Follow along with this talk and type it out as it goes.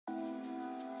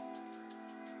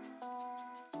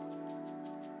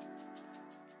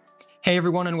Hey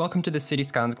everyone, and welcome to the City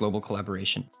Skylines Global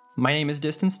Collaboration. My name is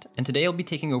Distanced, and today I'll be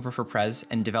taking over for Prez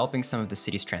and developing some of the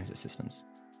city's transit systems.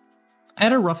 I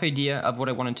had a rough idea of what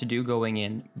I wanted to do going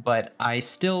in, but I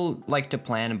still like to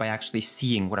plan by actually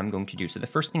seeing what I'm going to do. So the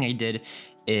first thing I did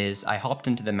is I hopped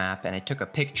into the map and I took a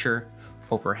picture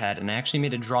overhead, and I actually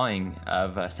made a drawing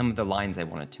of some of the lines I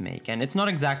wanted to make. And it's not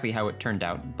exactly how it turned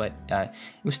out, but it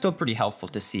was still pretty helpful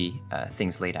to see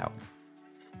things laid out.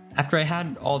 After I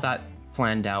had all that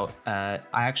planned out,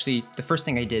 the first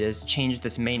thing I did is change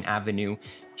this main avenue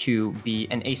to be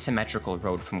an asymmetrical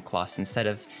road from Kloss instead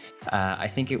of, I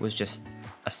think it was just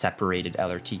a separated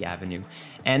LRT avenue.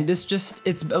 And it's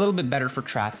a little bit better for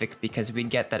traffic because we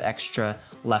get that extra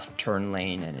left turn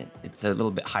lane, and it's a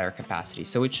little bit higher capacity.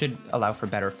 So it should allow for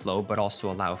better flow, but also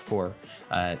allow for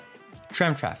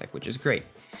tram traffic, which is great.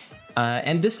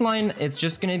 And this line, it's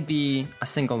just going to be a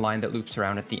single line that loops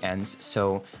around at the ends.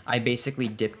 So I basically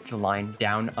dipped the line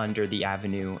down under the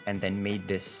avenue and then made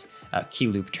this key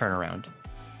loop turnaround.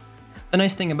 The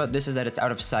nice thing about this is that it's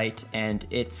out of sight and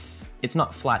it's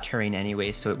not flat terrain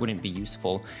anyway, so it wouldn't be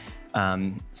useful.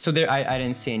 So I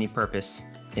didn't see any purpose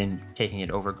in taking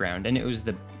it overground, and it was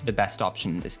the best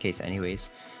option in this case anyways.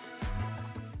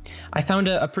 I found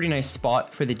a pretty nice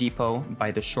spot for the depot by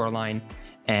the shoreline,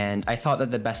 and I thought that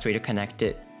the best way to connect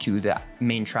it to the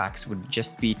main tracks would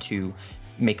just be to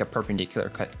make a perpendicular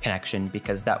connection,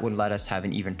 because that would let us have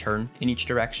an even turn in each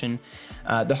direction.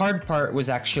 The hard part was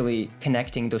actually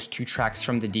connecting those two tracks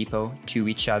from the depot to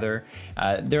each other.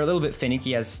 They're a little bit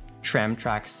finicky, as tram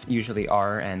tracks usually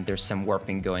are, and there's some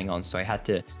warping going on, so I had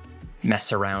to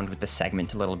mess around with the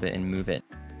segment a little bit and move it.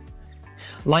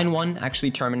 Line 1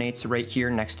 actually terminates right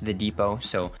here next to the depot,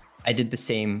 so I did the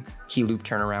same key loop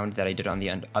turnaround that I did on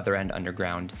the other end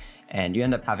underground, and you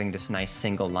end up having this nice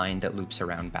single line that loops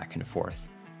around back and forth.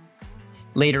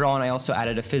 Later on, I also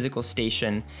added a physical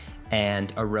station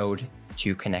and a road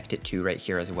to connect it to right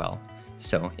here as well.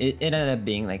 So it ended up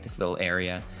being like this little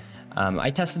area.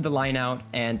 I tested the line out,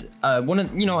 and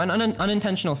an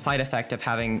unintentional side effect of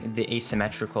having the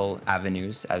asymmetrical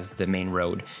avenues as the main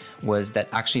road was that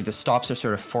actually the stops are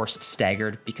sort of forced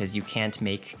staggered, because you can't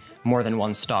make more than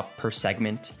one stop per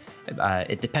segment.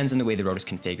 It depends on the way the road is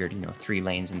configured, 3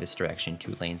 lanes in this direction,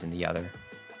 2 lanes in the other.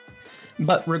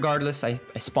 But regardless, I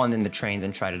spawned in the trains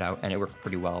and tried it out, and it worked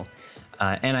pretty well.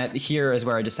 Here is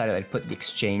where I decided I'd put the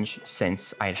exchange,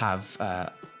 since I'd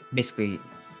have basically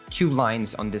 2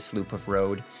 lines on this loop of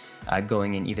road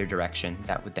going in either direction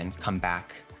that would then come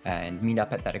back and meet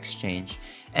up at that exchange.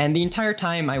 And the entire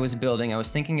time I was building, I was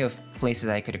thinking of places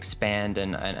I could expand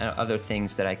and other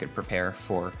things that I could prepare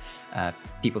for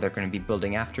people that are going to be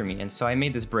building after me. And so I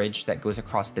made this bridge that goes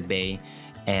across the bay,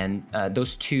 and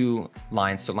those 2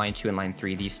 lines, so line 2 and line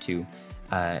 3, these 2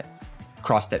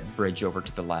 cross that bridge over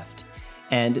to the left.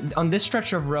 And on this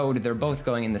stretch of road, they're both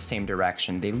going in the same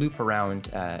direction. They loop around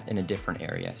in a different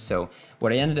area. So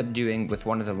what I ended up doing with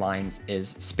one of the lines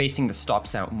is spacing the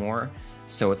stops out more.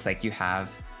 So it's like you have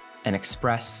an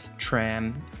express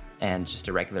tram and just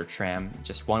a regular tram,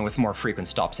 just one with more frequent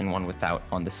stops and one without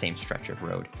on the same stretch of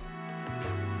road.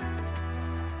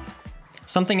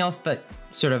 Something else that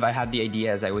sort of I had the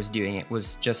idea as I was doing it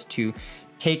was just to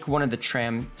take one of the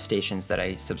tram stations that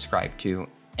I subscribed to,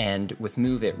 and with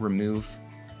Move It, remove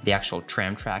the actual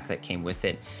tram track that came with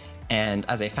it. And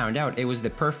as I found out, it was the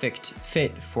perfect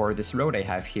fit for this road I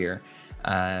have here,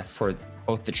 for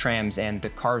both the trams and the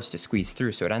cars to squeeze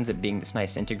through. So it ends up being this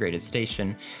nice integrated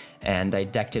station, and I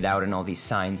decked it out in all these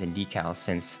signs and decals,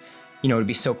 since, it would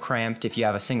be so cramped if you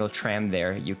have a single tram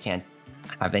there, you can't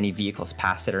have any vehicles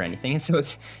pass it or anything. And so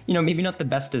it's, maybe not the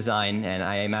best design, and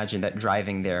I imagine that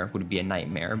driving there would be a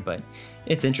nightmare, but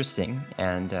it's interesting,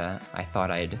 and I thought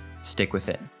I'd stick with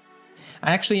it.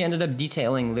 I actually ended up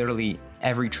detailing literally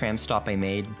every tram stop I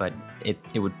made, but it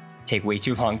would take way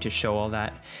too long to show all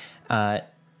that.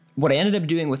 What I ended up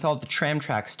doing with all the tram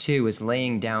tracks too is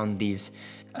laying down these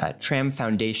tram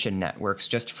foundation networks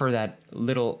just for that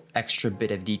little extra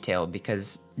bit of detail,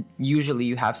 because usually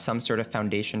you have some sort of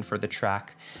foundation for the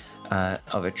track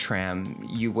of a tram.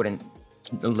 You wouldn't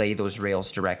lay those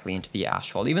rails directly into the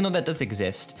asphalt, even though that does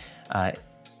exist.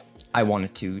 I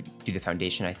wanted to do the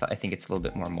foundation. I think it's a little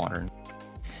bit more modern.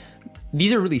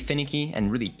 These are really finicky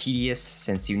and really tedious,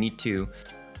 since you need to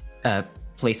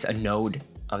place a node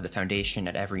of the foundation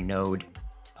at every node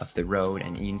of the road,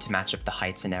 and you need to match up the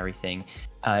heights and everything.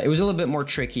 It was a little bit more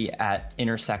tricky at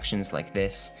intersections like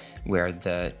this, where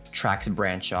the tracks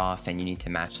branch off and you need to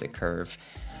match the curve.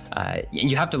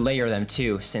 You have to layer them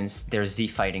too, since there's Z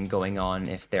fighting going on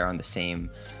if they're on the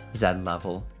same Z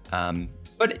level.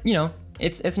 But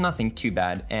it's nothing too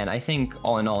bad. And I think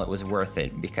all in all, it was worth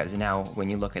it because now when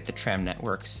you look at the tram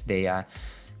networks, they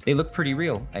look pretty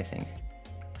real, I think.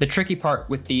 The tricky part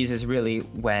with these is really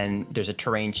when there's a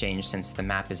terrain change since the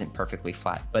map isn't perfectly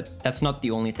flat, but that's not the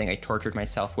only thing I tortured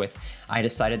myself with. I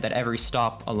decided that every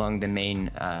stop along the main,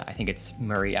 I think it's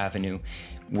Murray Avenue,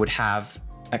 would have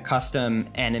a custom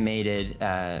animated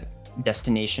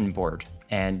destination board.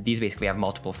 And these basically have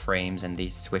multiple frames and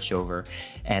these switch over.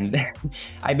 And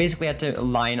I basically had to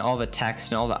line all the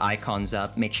text and all the icons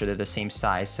up, make sure they're the same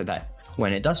size so that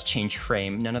when it does change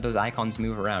frame, none of those icons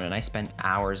move around. And I spent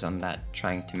hours on that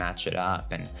trying to match it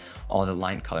up and all the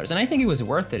line colors. And I think it was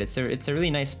worth it. It's a really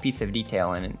nice piece of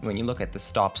detail. And when you look at the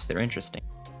stops, they're interesting.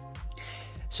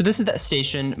 So this is that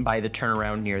station by the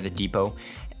turnaround near the depot.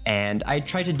 And I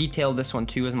try to detail this one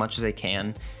too as much as I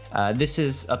can. This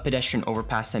is a pedestrian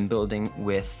overpass I'm building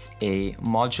with a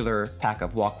modular pack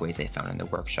of walkways I found in the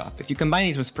workshop. If you combine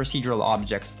these with procedural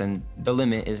objects, then the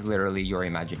limit is literally your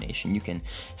imagination. You can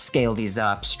scale these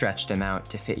up, stretch them out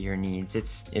to fit your needs.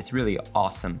 It's really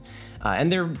awesome.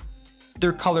 And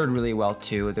they're colored really well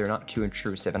too. They're not too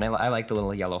intrusive, and I like the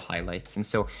little yellow highlights. And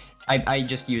so I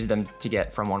just use them to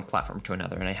get from one platform to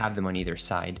another, and I have them on either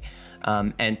side.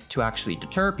 And to actually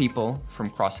deter people from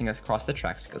crossing across the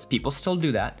tracks, because people still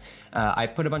do that, I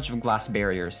put a bunch of glass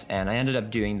barriers, and I ended up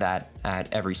doing that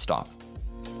at every stop.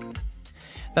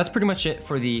 That's pretty much it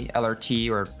for the LRT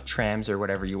or trams or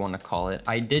whatever you want to call it.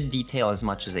 I did detail as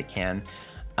much as I can.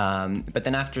 But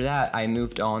then after that, I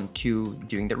moved on to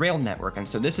doing the rail network. And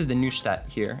so this is the Neustadt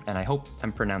here, and I hope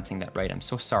I'm pronouncing that right. I'm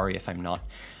so sorry if I'm not.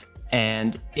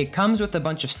 And it comes with a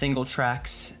bunch of single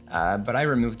tracks, but I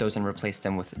removed those and replaced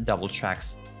them with double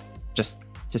tracks just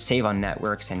to save on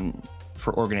networks and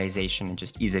for organization and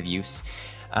just ease of use.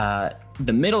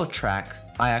 The middle track,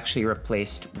 I actually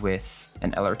replaced with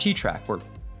an LRT track or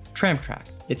tram track.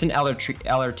 It's an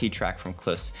LRT track from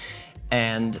Klus.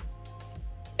 And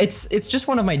it's just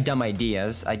one of my dumb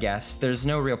ideas, I guess. There's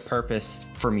no real purpose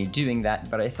for me doing that,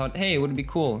 but I thought, hey, it would be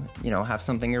cool, you know, have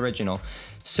something original.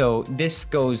 So this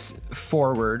goes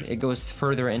forward, it goes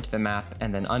further into the map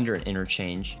and then under an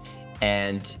interchange.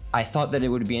 And I thought that it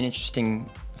would be an interesting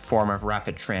form of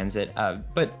rapid transit,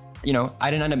 but you know, I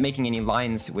didn't end up making any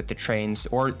lines with the trains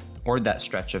or that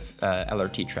stretch of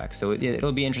LRT track. So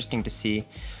it'll be interesting to see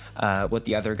what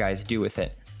the other guys do with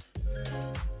it.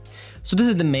 So this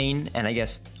is the main and I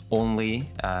guess only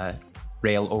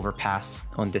rail overpass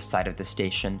on this side of the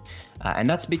station. And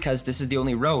that's because this is the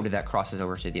only road that crosses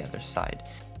over to the other side.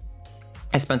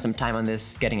 I spent some time on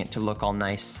this, getting it to look all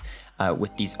nice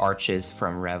with these arches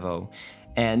from Revo.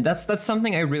 And that's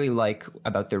something I really like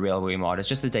about the railway mod. It's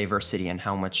just the diversity and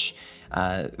how much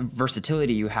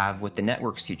versatility you have with the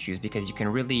networks you choose, because you can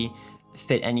really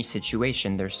fit any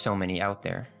situation. There's so many out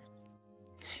there.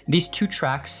 These two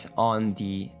tracks on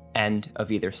the end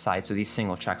of either side, so these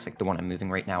single tracks like the one I'm moving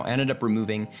right now, I ended up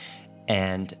removing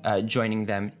and joining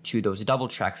them to those double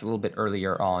tracks a little bit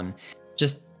earlier on,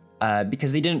 just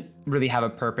because they didn't really have a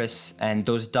purpose, and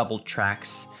those double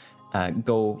tracks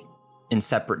go in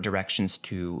separate directions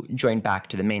to join back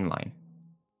to the main line.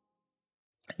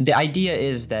 The idea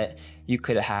is that you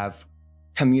could have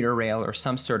commuter rail or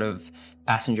some sort of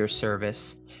passenger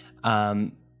service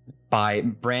by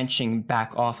branching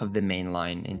back off of the main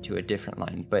line into a different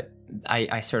line. But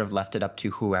I sort of left it up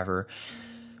to whoever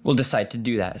will decide to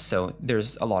do that. So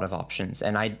there's a lot of options.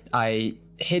 And I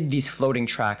hid these floating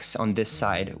tracks on this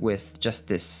side with just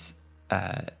this,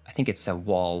 I think it's a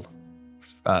wall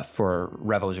for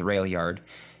Revo's rail yard.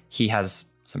 He has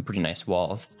some pretty nice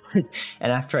walls.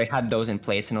 And after I had those in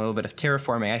place and a little bit of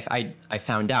terraforming, I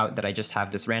found out that I just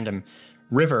have this random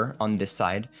river on this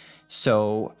side.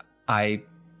 So I've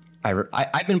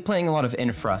been playing a lot of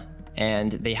infra,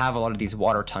 and they have a lot of these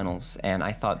water tunnels, and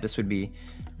I thought this would be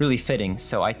really fitting.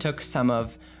 So I took some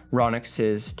of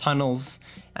Ronix's tunnels,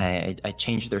 I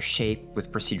changed their shape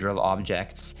with procedural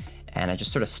objects, and I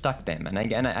just sort of stuck them. And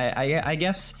again, I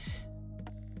guess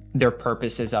their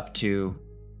purpose is up to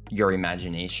your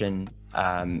imagination.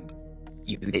 I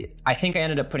think I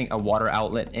ended up putting a water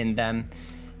outlet in them,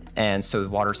 and so the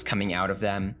water's coming out of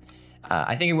them.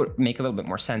 I think it would make a little bit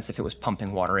more sense if it was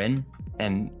pumping water in,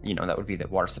 and you know, that would be the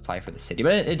water supply for the city,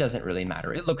 but it doesn't really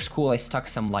matter. It looks cool. I stuck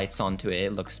some lights onto it.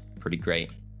 It looks pretty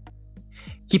great.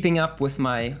 Keeping up with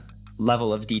my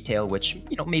level of detail, which,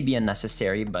 you know, may be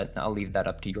unnecessary, but I'll leave that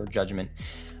up to your judgment.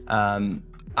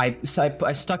 I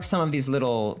stuck some of these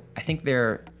little, I think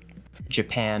they're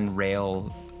Japan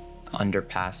rail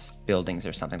underpass buildings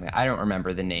or something like that. I don't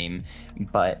remember the name,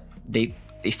 but they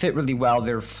fit really well.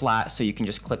 They're flat, so you can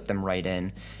just clip them right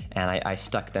in. And I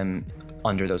stuck them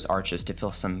under those arches to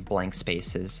fill some blank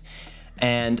spaces.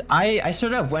 And I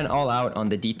sort of went all out on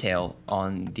the detail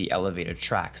on the elevated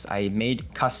tracks. I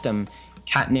made custom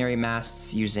catenary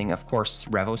masts using, of course,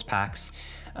 Revos packs,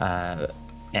 and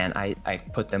I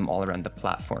put them all around the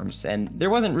platforms. And there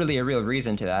wasn't really a real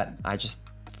reason to that. I just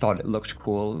thought it looked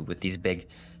cool with these big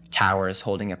towers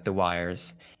holding up the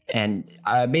wires. And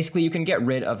basically, you can get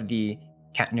rid of the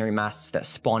catenary masts that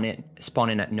spawn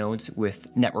in at nodes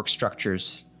with network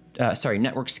structures.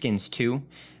 Network skins too.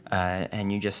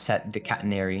 And you just set the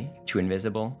catenary to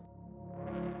invisible.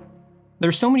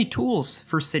 There's so many tools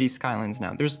for City Skylines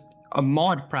now. There's a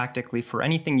mod practically for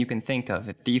anything you can think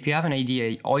of. If you have an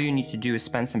idea, all you need to do is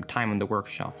spend some time on the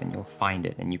workshop and you'll find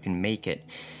it and you can make it.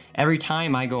 Every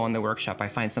time I go on the workshop, I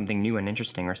find something new and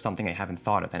interesting or something I haven't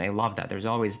thought of, and I love that. There's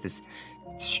always this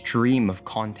stream of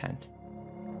content.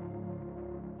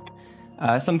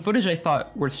 Some footage I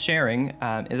thought worth sharing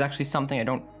is actually something I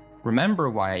don't remember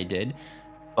why I did,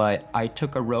 but I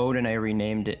took a road and I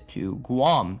renamed it to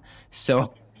GUAM.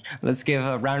 So let's give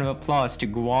a round of applause to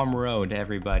GUAM Road,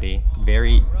 everybody.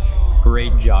 Very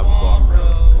great job, GUAM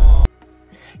Road.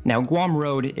 Now, GUAM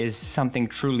Road is something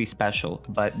truly special,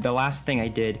 but the last thing I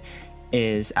did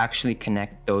is actually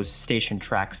connect those station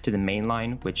tracks to the main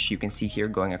line, which you can see here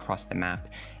going across the map.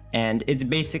 And it's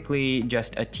basically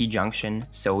just a T-junction,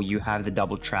 so you have the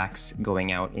double tracks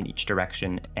going out in each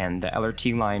direction, and the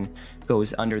LRT line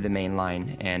goes under the main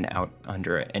line and out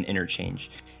under an interchange.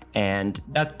 And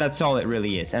that's all it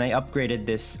really is. And I upgraded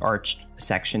this arched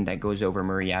section that goes over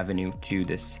Murray Avenue to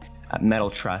this metal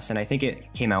truss, and I think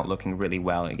it came out looking really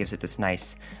well. It gives it this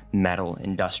nice metal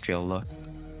industrial look.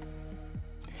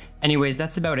 Anyways,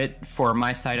 that's about it for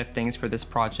my side of things for this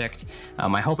project.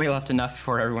 I hope I left enough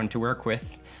for everyone to work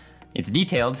with. It's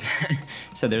detailed,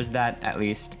 so there's that at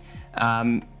least.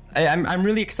 I'm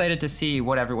really excited to see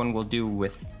what everyone will do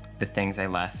with the things I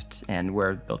left and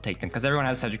where they'll take them, because everyone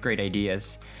has such great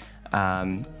ideas.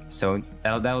 So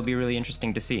that'll be really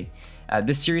interesting to see.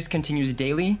 This series continues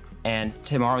daily, and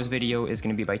tomorrow's video is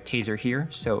going to be by Taser here,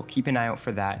 so keep an eye out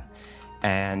for that.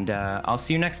 And I'll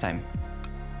see you next time.